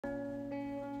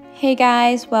Hey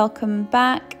guys, welcome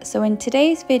back. So in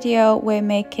today's video we're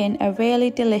making a really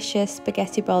delicious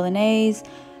spaghetti bolognese.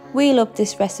 We love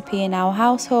this recipe in our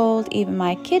household, even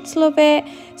my kids love it,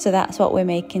 so that's what we're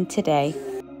making today.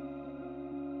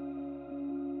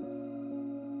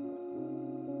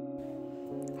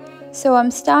 So I'm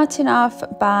starting off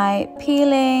by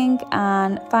peeling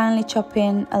and finely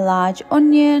chopping a large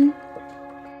onion.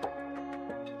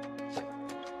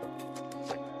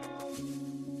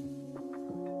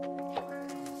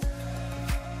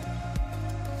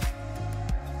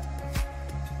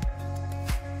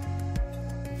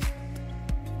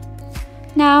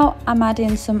 Now I'm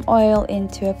adding some oil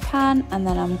into a pan and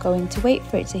then I'm going to wait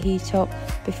for it to heat up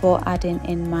before adding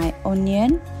in my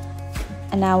onion.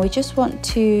 And now we just want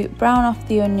to brown off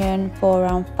the onion for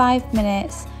around 5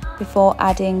 minutes before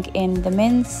adding in the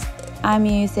mince. I'm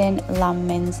using lamb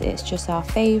mince, it's just our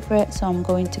favourite, so I'm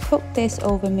going to cook this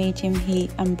over medium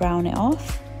heat and brown it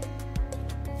off.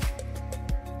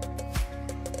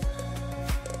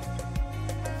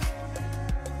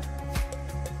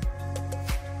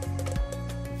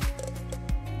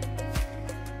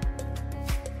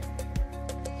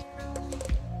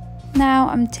 Now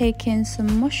I'm taking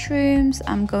some mushrooms,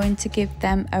 I'm going to give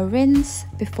them a rinse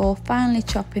before finally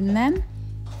chopping them.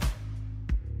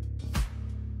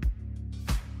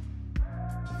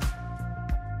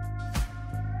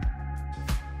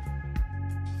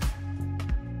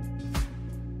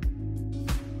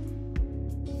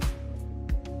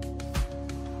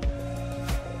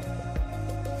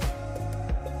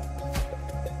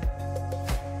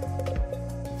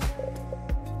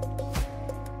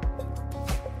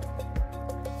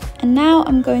 And now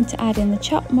I'm going to add in the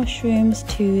chopped mushrooms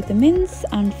to the mince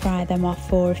and fry them off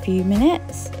for a few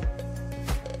minutes.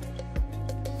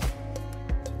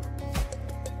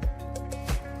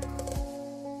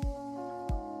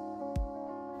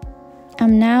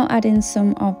 I'm now adding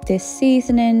some of this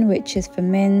seasoning, which is for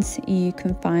mince. You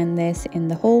can find this in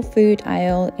the whole food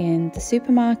aisle in the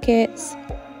supermarkets.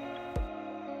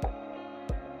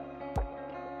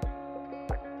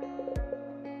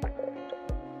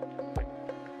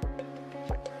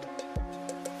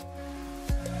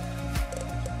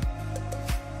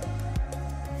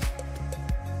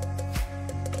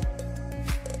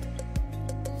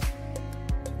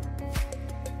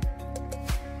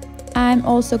 I'm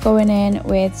also going in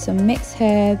with some mixed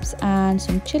herbs and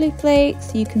some chili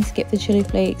flakes. You can skip the chili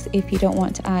flakes if you don't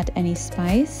want to add any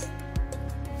spice.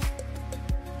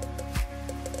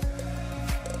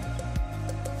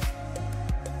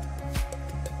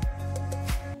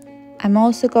 I'm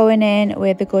also going in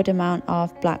with a good amount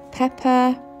of black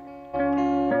pepper.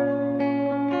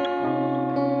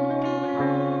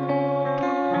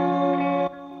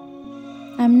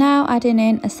 I'm now adding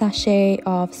in a sachet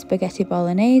of spaghetti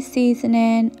bolognese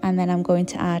seasoning, and then I'm going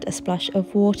to add a splash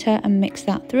of water and mix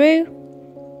that through.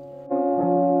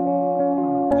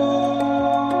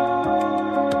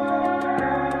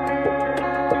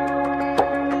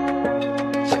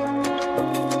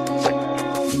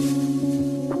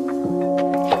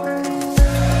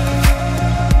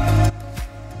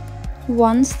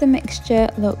 Once the mixture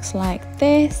looks like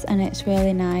this and it's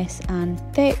really nice and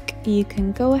thick, you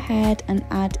can go ahead and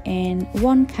add in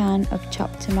 1 can of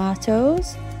chopped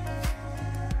tomatoes.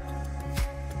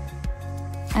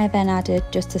 I then added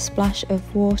just a splash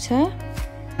of water.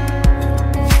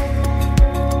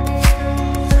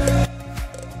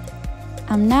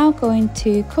 I'm now going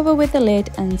to cover with the lid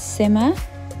and simmer.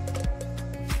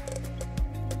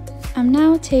 I'm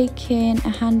now taking a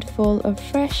handful of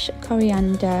fresh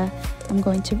coriander. I'm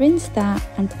going to rinse that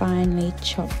and finally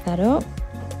chop that up.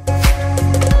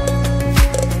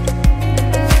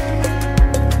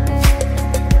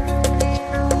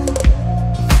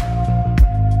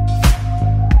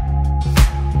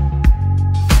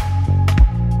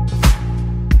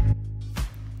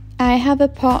 I have a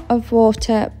pot of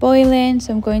water boiling,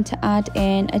 so I'm going to add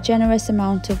in a generous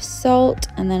amount of salt,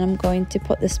 and then I'm going to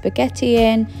put the spaghetti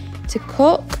in to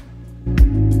cook.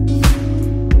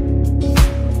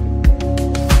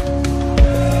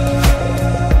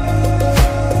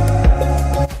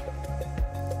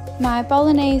 My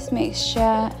bolognese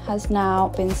mixture has now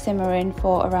been simmering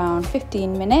for around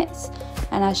 15 minutes,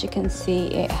 and as you can see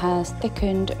it has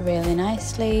thickened really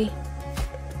nicely.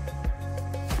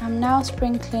 I'm now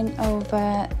sprinkling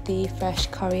over the fresh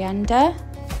coriander.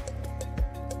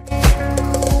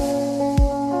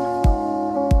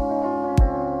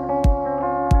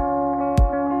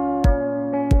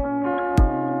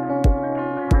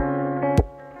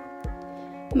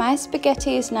 My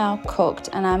spaghetti is now cooked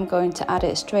and I'm going to add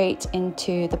it straight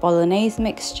into the bolognese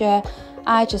mixture.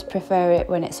 I just prefer it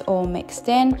when it's all mixed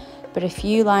in, but if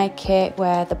you like it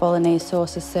where the bolognese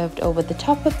sauce is served over the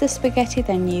top of the spaghetti,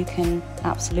 then you can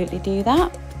absolutely do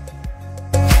that.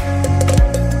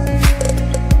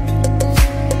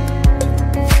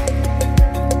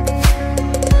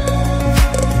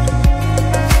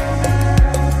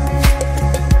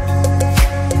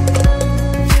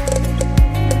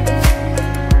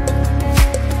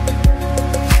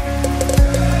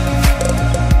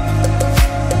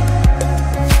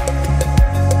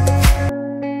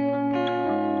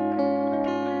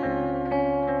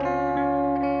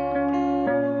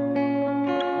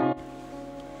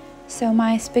 So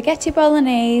my spaghetti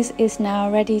bolognese is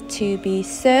now ready to be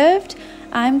served.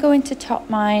 I'm going to top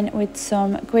mine with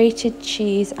some grated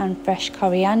cheese and fresh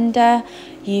coriander.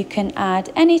 You can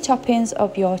add any toppings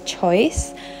of your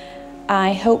choice.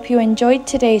 I hope you enjoyed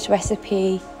today's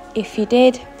recipe. If you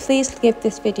did, please give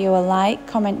this video a like,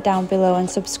 comment down below and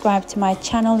subscribe to my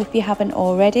channel if you haven't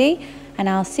already. And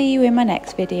I'll see you in my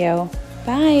next video.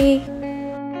 Bye!